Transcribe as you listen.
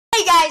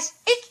Hey guys,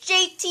 it's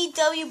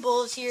JTW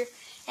Bulls here,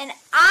 and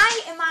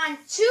I am on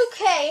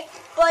 2K,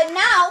 but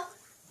now,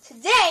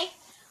 today,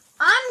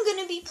 I'm going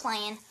to be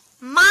playing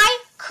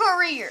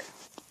MyCareer.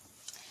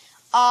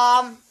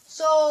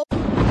 So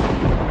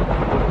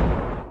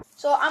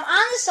I'm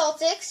on the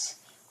Celtics.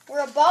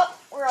 We're about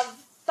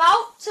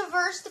to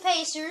verse the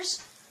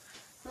Pacers.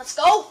 Let's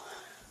go.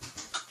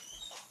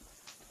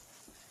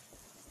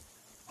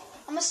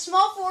 I'm a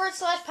small forward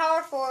 /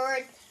 power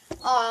forward.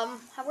 I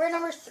wear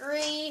number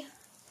 3.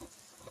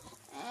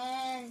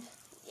 And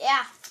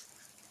yeah,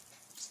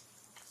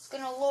 it's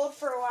gonna load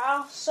for a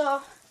while.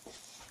 So,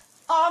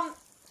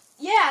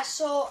 yeah.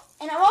 So,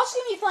 and I'm also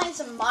gonna be playing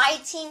some My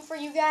Team for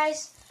you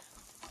guys.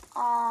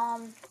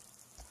 And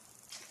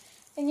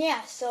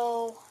yeah.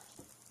 So,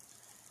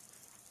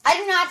 I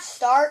do not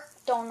start.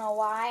 Don't know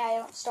why I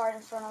don't start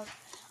in front of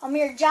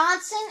Amir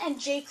Johnson and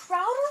Jay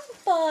Crowder,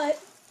 but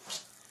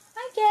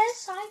I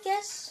guess I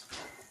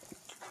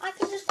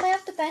can just play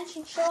off the bench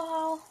and show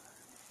how.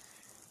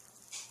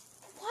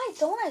 Why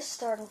don't I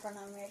start in front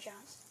of Amir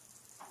Johnson?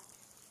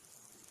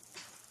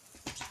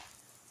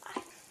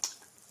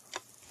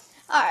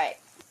 Alright.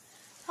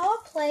 I'll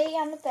play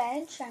on the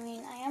bench. I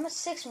mean, I am a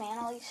 6th man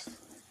at least.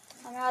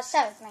 I'm not a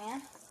 7th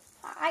man.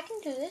 I can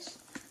do this.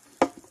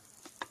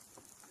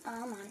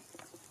 Come on.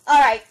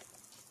 Alright.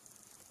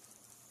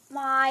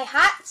 My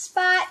hot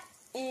spot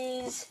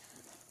is...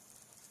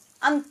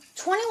 I'm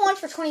 21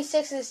 for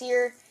 26 this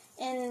year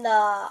in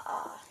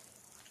the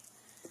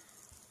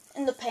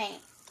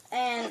paint.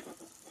 And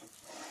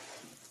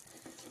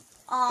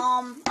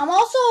I'm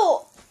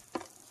also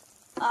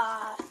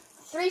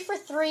 3 for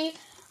 3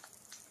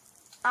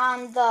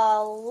 on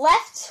the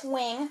left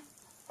wing.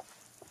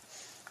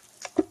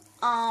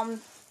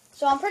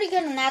 So I'm pretty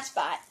good in that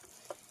spot.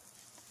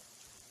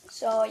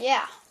 So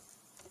yeah.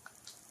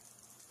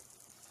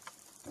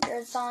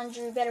 Jared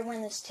Solinger, you better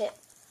win this tip.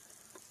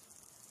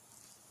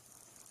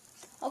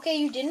 Okay,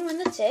 you didn't win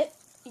the tip.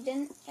 You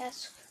didn't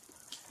ask.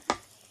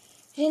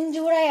 You didn't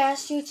do what I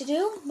asked you to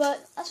do,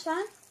 but that's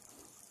fine.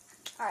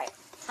 Alright,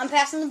 I'm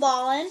passing the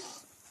ball in.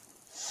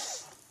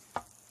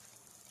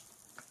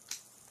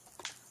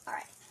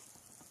 Alright.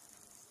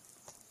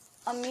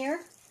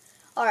 Amir.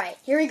 Alright,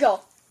 here we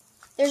go.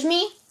 There's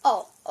me.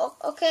 Oh,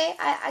 okay.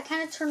 I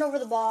kind of turned over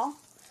the ball.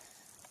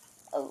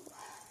 Oh.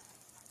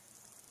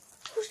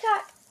 Who's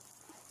got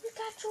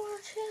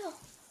George Hill?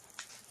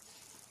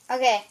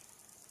 Okay.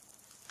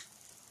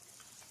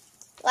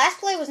 Last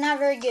play was not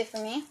very good for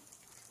me,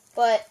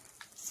 but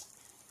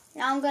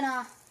now I'm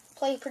gonna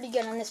play pretty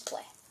good on this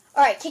play.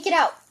 Alright, kick it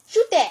out.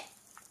 Shoot that.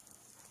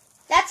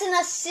 That's an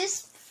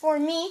assist for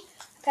me.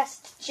 I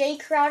passed it to Jay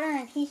Crowder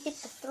and he hit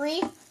the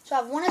 3. So I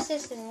have 1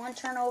 assist and 1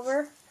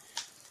 turnover.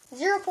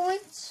 0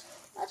 points.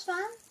 That's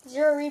fine.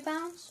 0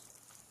 rebounds.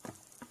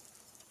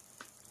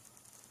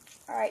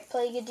 Alright,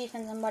 play good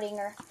defense on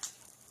Muddinger.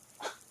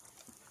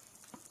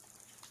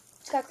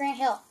 It's got Grant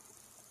Hill.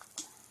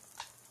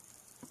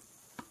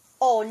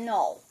 Oh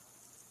no.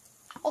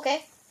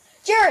 Okay.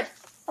 Jared!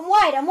 I'm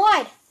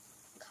wide.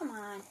 Come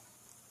on.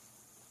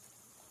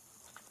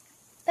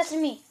 That's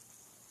me.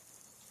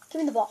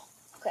 Give me the ball.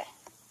 Okay.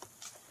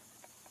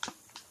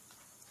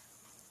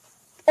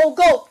 Oh,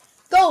 go!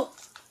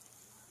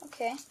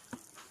 Okay.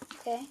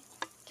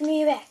 Give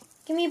me it back.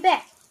 Give me the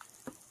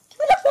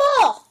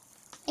ball!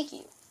 Thank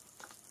you.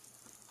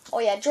 Oh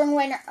yeah, Jordan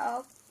Wagner.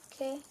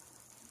 Okay.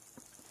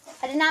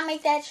 I did not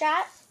make that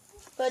shot,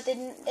 but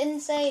didn't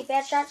say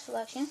bad shot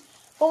selection.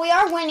 But we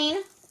are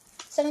winning.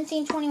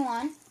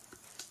 17-21.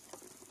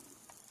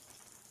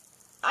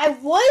 I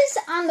was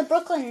on the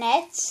Brooklyn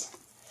Nets.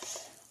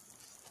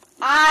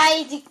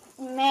 I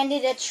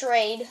demanded a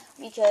trade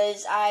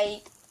because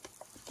I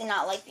did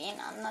not like being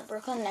on the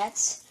Brooklyn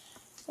Nets.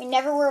 We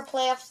never were a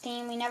playoffs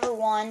team. We never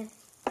won.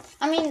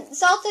 I mean,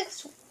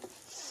 Celtics,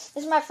 this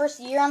is my first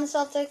year on the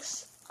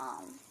Celtics.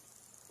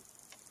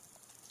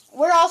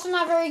 We're also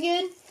not very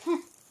good.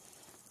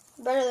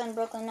 Better than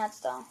Brooklyn Nets,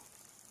 though.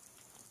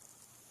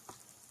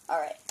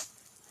 Alright.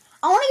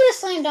 I want to get a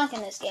slam dunk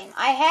in this game.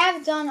 I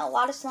have done a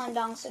lot of slam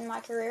dunks in my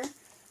career.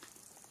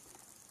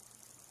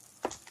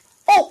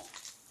 Oh!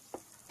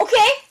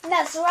 Okay,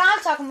 that's what I'm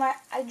talking about.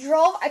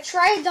 I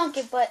tried to dunk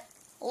it, but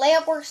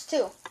layup works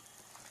too.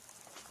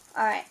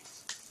 Alright.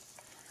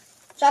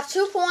 So I have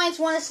 2 points,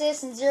 1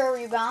 assist, and 0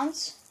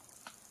 rebounds.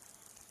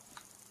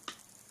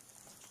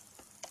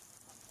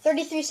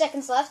 33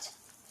 seconds left.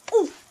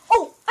 Ooh!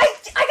 Oh! I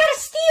got a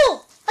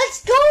steal!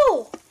 Let's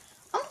go!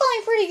 I'm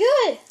playing pretty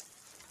good.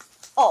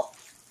 Oh.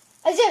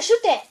 Isaiah,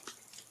 shoot that.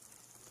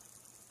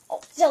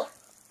 Oh, Ziller.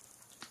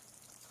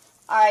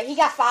 Alright, he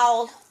got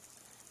fouled.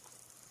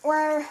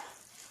 We're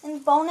in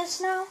bonus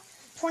now.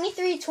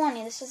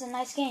 23-20. This is a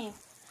nice game.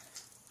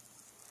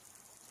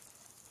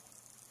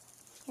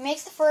 He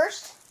makes the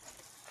first.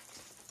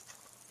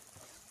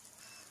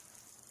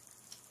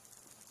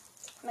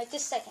 Make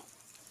this second.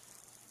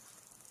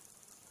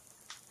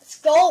 Let's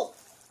go.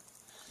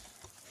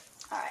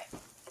 Alright.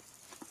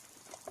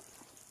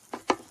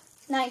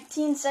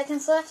 19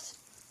 seconds left.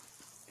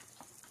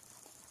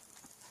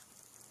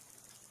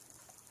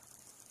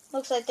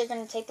 Looks like they're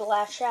going to take the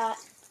last shot.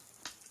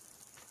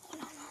 Oh,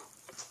 no.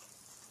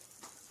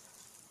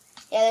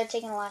 Yeah, they're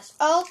taking the last.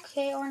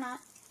 Okay, or not.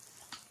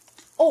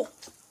 Oh,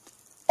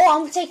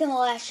 I'm taking the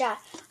last shot.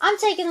 I'm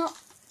taking the.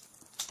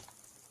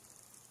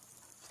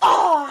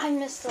 Oh, I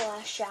missed the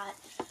last shot.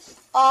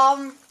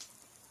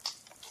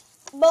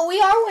 But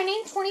we are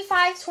winning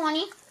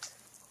 25-20.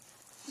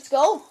 Let's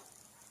go.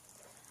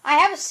 I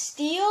have a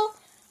steal,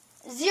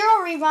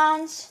 0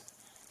 rebounds,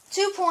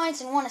 2 points,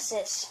 and 1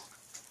 assist.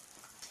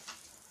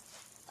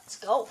 Let's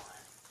go.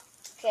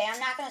 Okay, I'm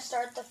not going to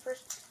start the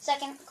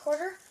second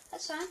quarter.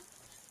 That's fine.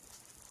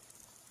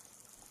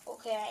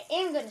 Okay, I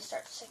am going to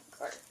start the second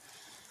quarter.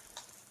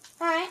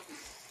 Alright.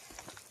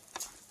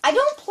 I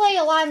don't play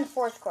a lot in the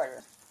fourth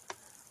quarter.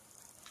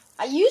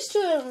 I used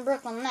to in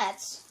Brooklyn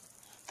Nets.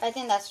 But I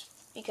think that's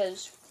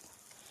because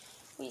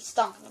we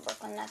stunk in the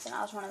Brooklyn Nets and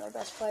I was one of their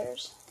best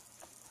players.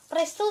 But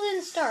I still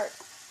didn't start.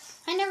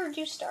 I never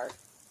do start.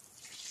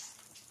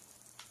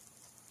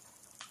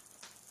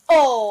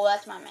 Oh,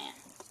 that's my man.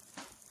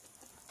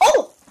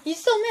 Oh, he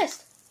still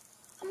missed.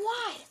 I'm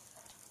wide.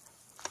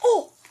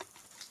 Oh.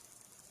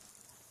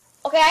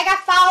 Okay, I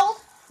got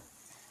fouled.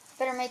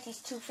 Better make these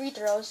 2 free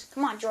throws.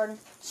 Come on, Jordan.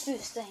 Let's do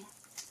this thing.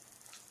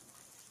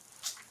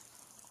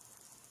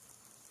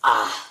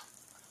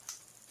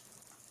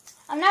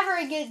 I'm not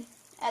very good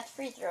at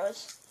free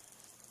throws.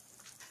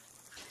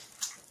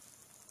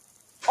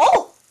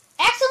 Oh!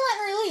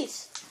 Excellent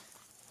release.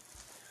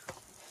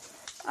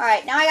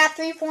 Alright, now I got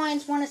 3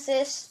 points, 1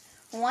 assist,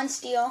 1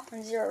 steal,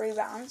 and 0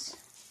 rebounds.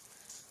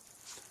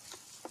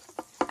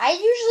 I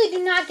usually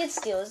do not get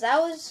steals. That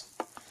was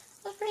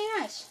pretty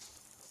nice.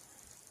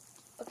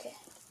 Okay.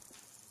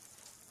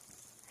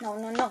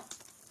 No.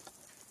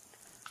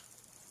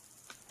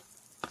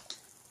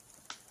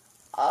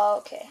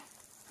 Okay.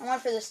 I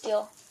went for the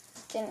steal.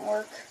 Didn't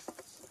work.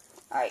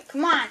 Alright,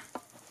 come on.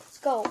 Let's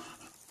go.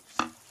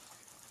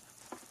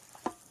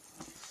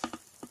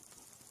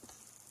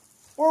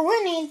 We're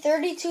winning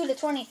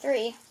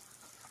 32-23.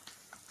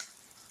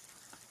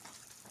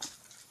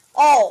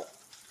 Oh.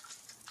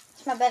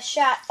 That's my best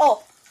shot.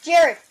 Oh,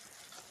 Jared.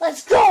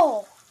 Let's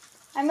go.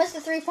 I missed the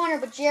 3-pointer,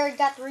 but Jared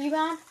got the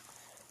rebound.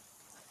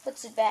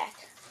 Puts it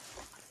back.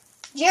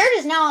 Jared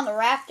is now on the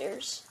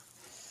Raptors.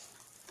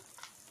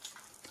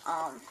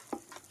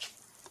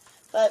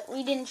 But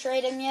we didn't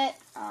trade him yet.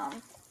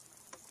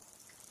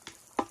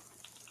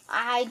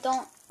 I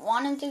don't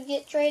want him to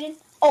get traded.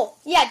 Oh,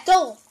 yeah,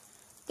 double.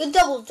 Good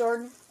double,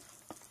 Jordan.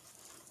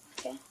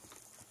 Okay.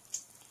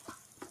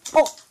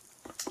 Oh.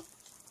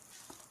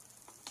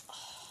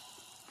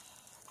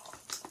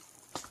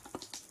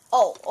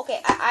 Oh,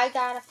 okay. I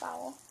got a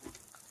foul.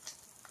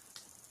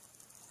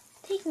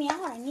 Take me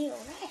out. I need a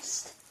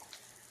rest.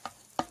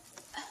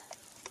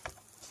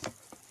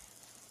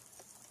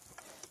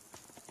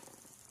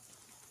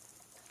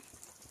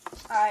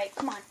 Alright,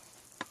 come on.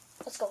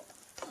 Let's go.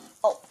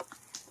 Oh.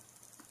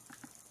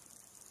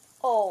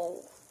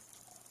 Oh.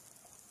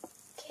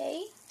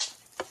 Okay.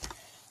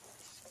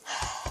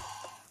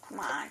 Come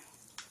on.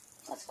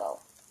 Let's go.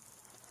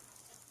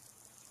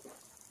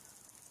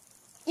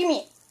 Give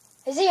me it.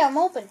 Isaiah, I'm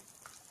open.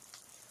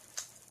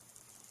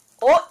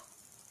 Oh.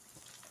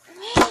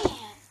 Man.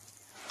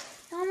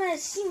 Now I'm at a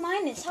C-.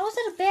 How is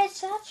that a bad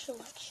shot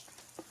selection?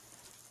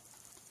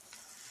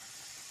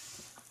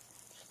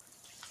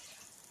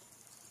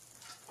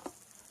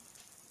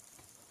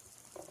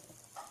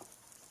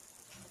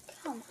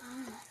 Come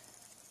on.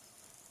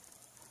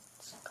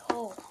 Let's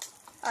go.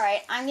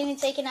 Alright, I'm getting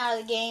taken out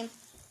of the game.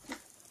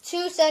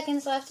 2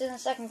 seconds left in the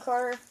second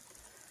quarter.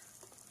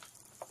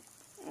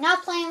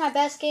 Not playing my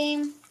best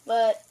game,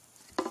 but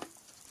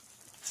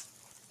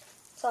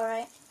it's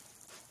alright.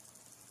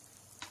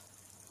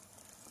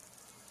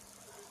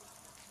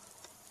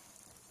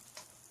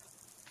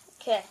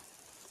 Okay.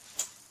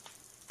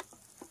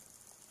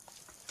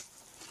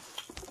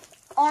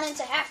 On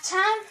into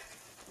halftime.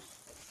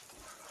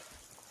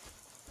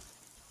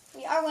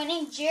 We are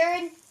winning.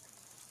 Jared,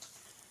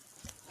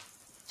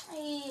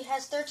 he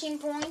has 13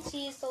 points.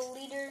 He is the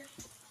leader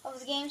of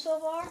the game so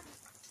far.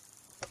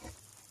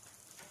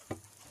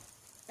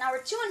 Now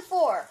we're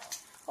 2-4.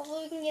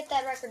 Hopefully we can get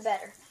that record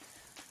better.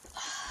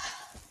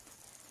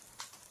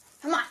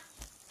 Come on.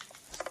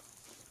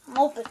 I'm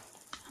open.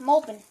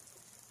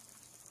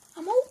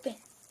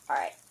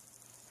 Alright.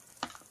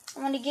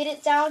 I'm going to get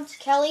it down to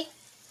Kelly.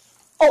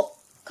 Oh,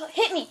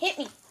 hit me.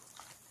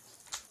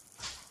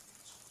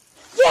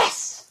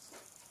 Yes!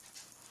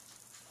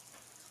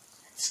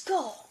 Let's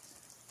go.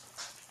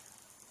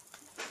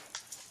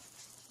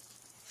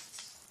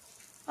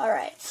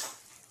 Alright.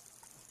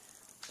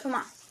 Come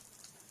on.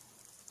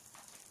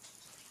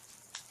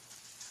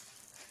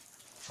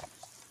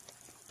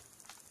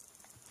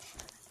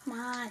 Come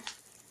on.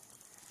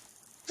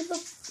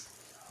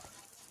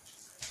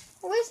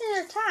 We're wasting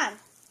our time.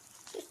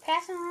 Just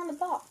passing around the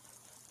ball.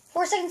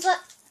 4 seconds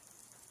left.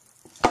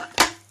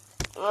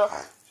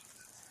 Ugh.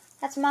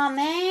 That's my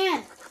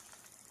man.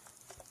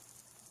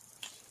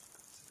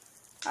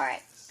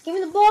 Alright. Give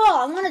me the ball.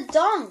 I want to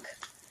dunk.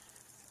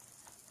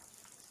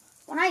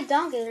 when I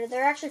dunk it,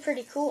 they're actually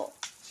pretty cool.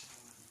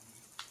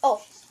 Oh,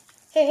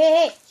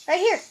 hey, right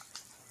here.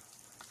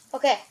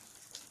 Okay,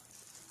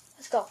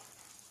 let's go.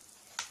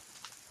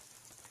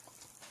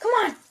 Come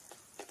on.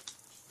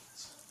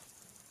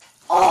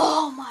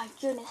 Oh my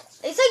goodness.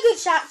 It's a good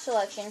shot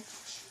selection.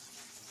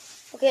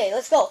 Okay,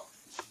 let's go.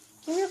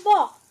 Give me the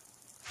ball.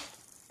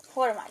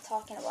 What am I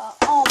talking about?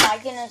 Oh my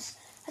goodness.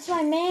 That's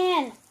my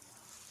man.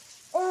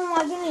 Oh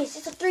my goodness.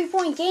 It's a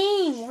 3-point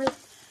game.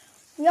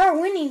 We are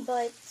winning,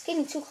 but it's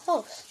getting too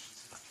close.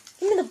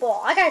 Give me the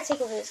ball. I gotta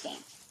take over this game.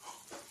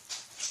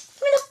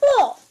 Give me the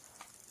ball.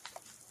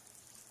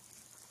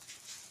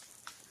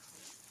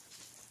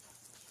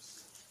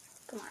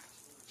 Come on.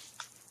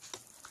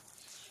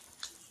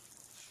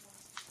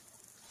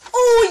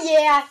 Oh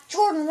yeah,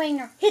 Jordan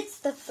Wagner hits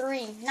the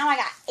 3. Now I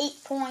got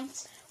 8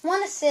 points,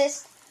 1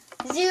 assist,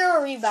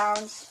 0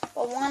 rebounds,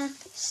 but 1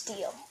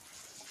 steal.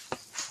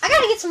 I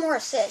gotta get some more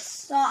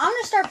assists, so I'm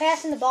gonna start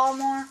passing the ball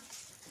more.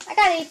 I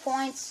got 8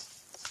 points.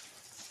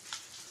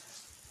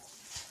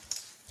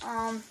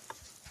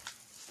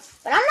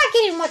 But I'm not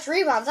getting much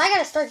rebounds. I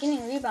gotta start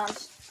getting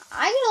rebounds.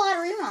 I get a lot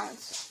of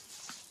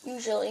rebounds,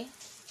 usually.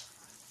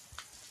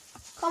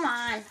 Come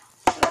on.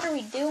 What are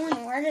we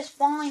doing? We're just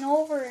falling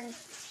over and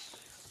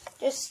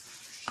just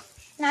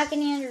not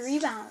getting any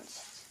rebounds.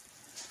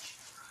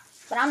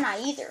 But I'm not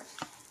either.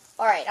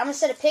 Alright, I'm going to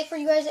set a pick for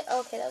you guys.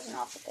 Okay, that was an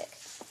awful pick.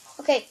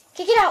 Okay,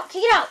 kick it out.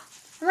 Kick it out.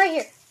 I'm right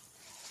here.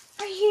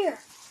 Right here.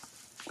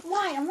 I'm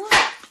wide.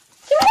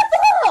 Give me the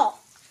ball.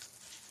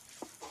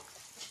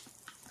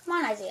 Come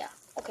on, Isaiah.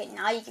 Okay,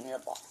 now you give me the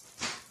ball.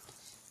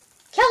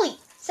 Kelly,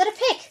 set a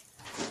pick.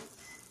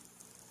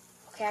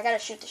 Okay, I got to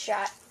shoot the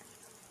shot.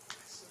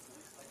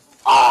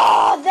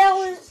 Oh, that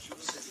was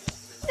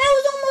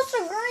almost a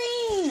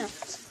green.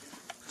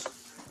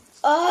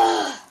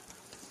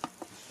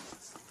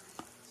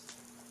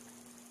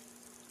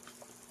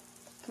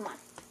 Come on,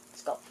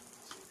 let's go.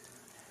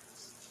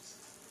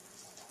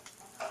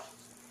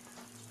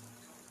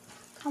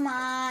 Come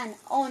on.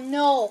 Oh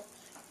no.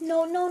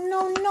 No.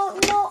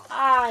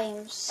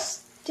 I'm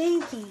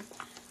stinking.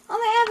 I'm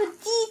gonna have a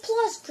D+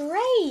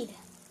 grade.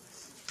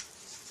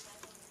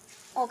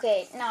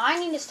 Okay, now I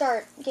need to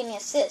start getting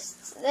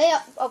assists. They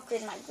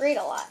upgrade my grade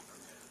a lot.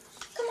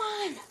 Come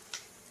on.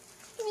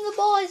 Give me the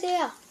ball,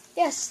 Isaiah.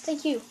 Yes,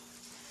 thank you.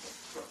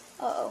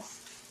 Uh-oh.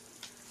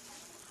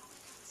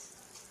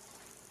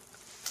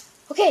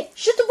 Okay,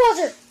 shoot the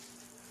buzzer.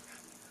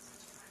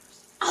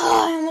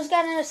 Oh, I almost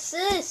got an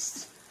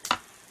assist.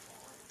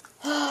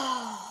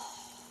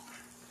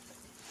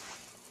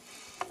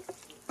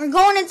 We're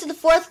going into the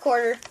 4th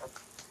quarter.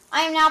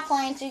 I am now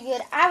playing too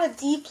good. I have a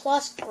D+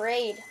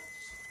 grade.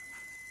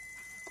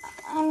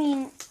 I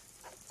mean,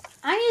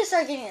 I need to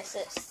start getting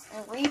assists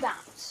and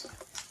rebounds.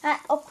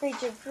 That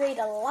upgrades your grade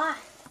a lot.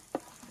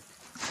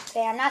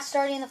 Okay, I'm not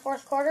starting in the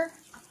 4th quarter.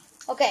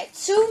 Okay,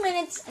 2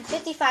 minutes and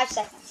 55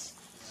 seconds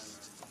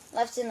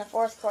left in the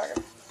 4th quarter.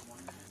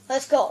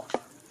 Let's go.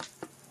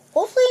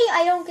 Hopefully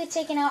I don't get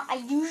taken out. I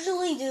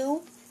usually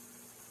do.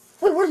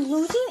 Wait, we're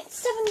losing?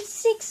 It's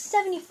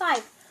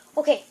 76-75.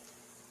 Okay,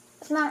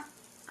 that's not...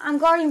 I'm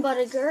guarding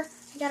Budiger.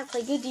 I gotta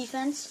play good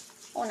defense.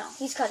 Oh no,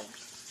 he's cutting.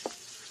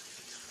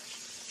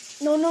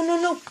 No.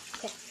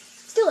 Okay,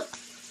 steal it.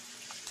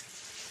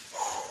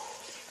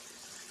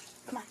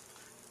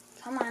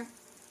 Come on.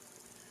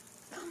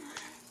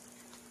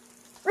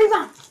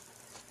 Rebound.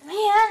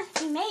 Man,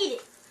 he made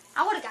it.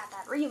 I would have got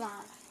that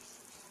rebound.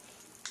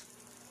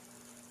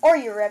 Or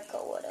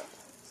Urebko would have.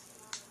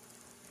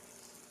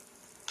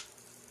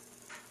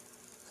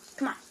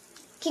 Come on.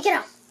 Kick it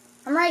out.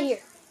 I'm right here.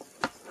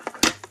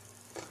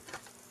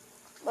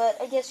 But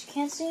I guess you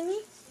can't see me.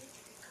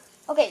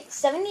 Okay,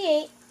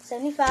 78,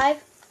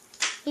 75.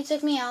 He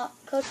took me out.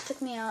 Coach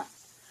took me out.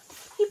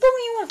 He put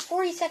me in,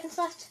 40 seconds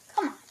left?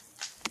 Come on.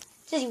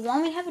 Does he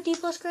want me to have a D+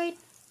 grade?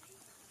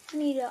 I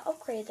need to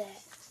upgrade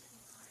that.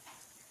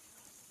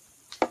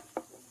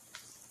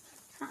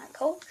 Come on,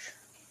 coach.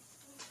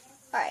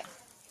 Alright.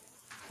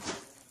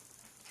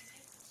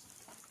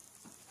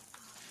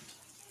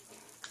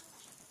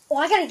 Oh,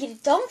 I gotta get a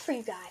dunk for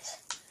you guys.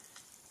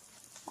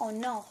 Oh,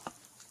 no.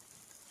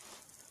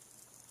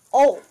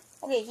 Oh,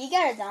 okay, he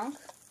got a dunk.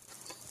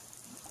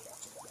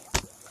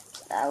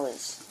 That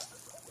was...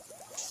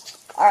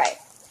 Alright.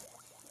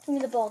 Give me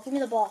the ball.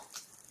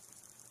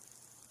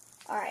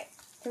 Alright,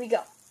 here we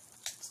go.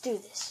 Let's do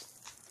this.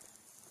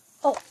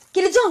 Oh,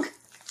 get a dunk!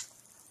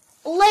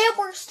 Layup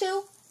works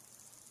too.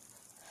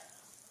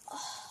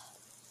 Oh,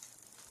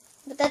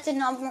 but that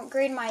didn't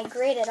upgrade my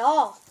grade at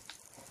all.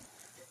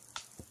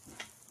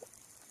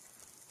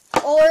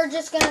 Well, we're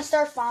just gonna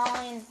start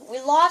falling. We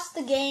lost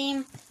the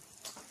game.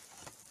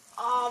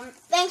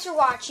 Thanks for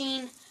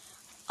watching.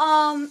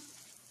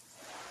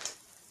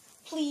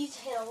 Please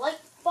hit a like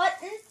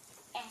button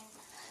and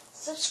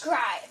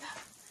subscribe.